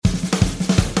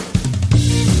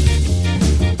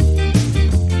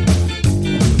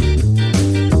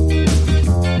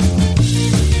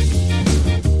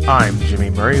I'm Jimmy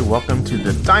Murray. Welcome to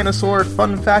the Dinosaur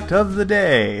Fun Fact of the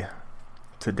Day.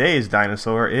 Today's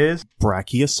dinosaur is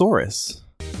Brachiosaurus.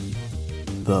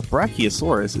 The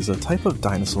Brachiosaurus is a type of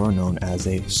dinosaur known as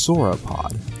a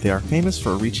sauropod. They are famous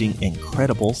for reaching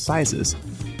incredible sizes.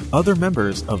 Other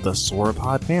members of the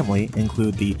sauropod family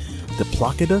include the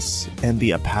Diplodocus and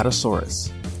the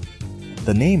Apatosaurus.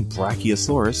 The name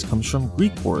Brachiosaurus comes from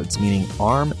Greek words meaning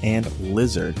arm and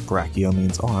lizard. Brachio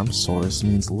means arm, saurus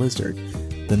means lizard.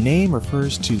 The name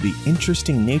refers to the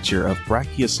interesting nature of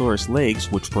Brachiosaurus legs,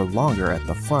 which were longer at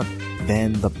the front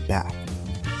than the back.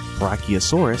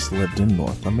 Brachiosaurus lived in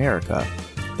North America.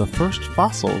 The first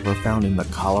fossils were found in the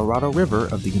Colorado River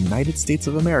of the United States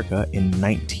of America in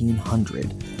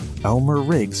 1900. Elmer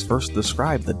Riggs first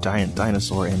described the giant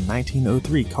dinosaur in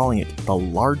 1903, calling it the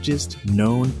largest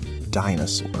known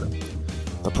dinosaur.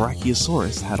 The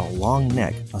Brachiosaurus had a long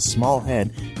neck, a small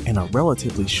head, and a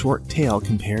relatively short tail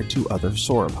compared to other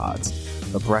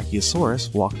sauropods. The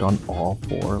Brachiosaurus walked on all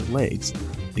four legs.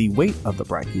 The weight of the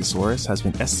Brachiosaurus has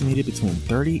been estimated between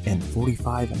 30 and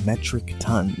 45 metric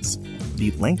tons.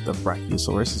 The length of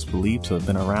Brachiosaurus is believed to have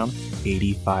been around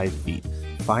 85 feet.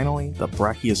 Finally, the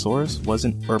Brachiosaurus was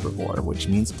an herbivore, which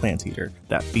means plant eater,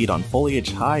 that feed on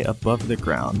foliage high above the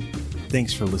ground.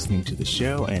 Thanks for listening to the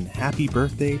show, and happy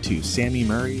birthday to Sammy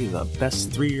Murray, the best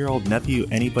 3-year-old nephew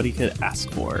anybody could ask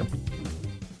for.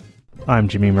 I'm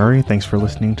Jimmy Murray. Thanks for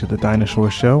listening to the Dinosaur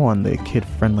Show on the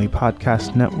Kid-Friendly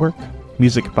Podcast Network.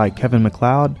 Music by Kevin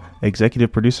MacLeod,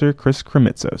 executive producer Chris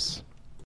Kremitzos.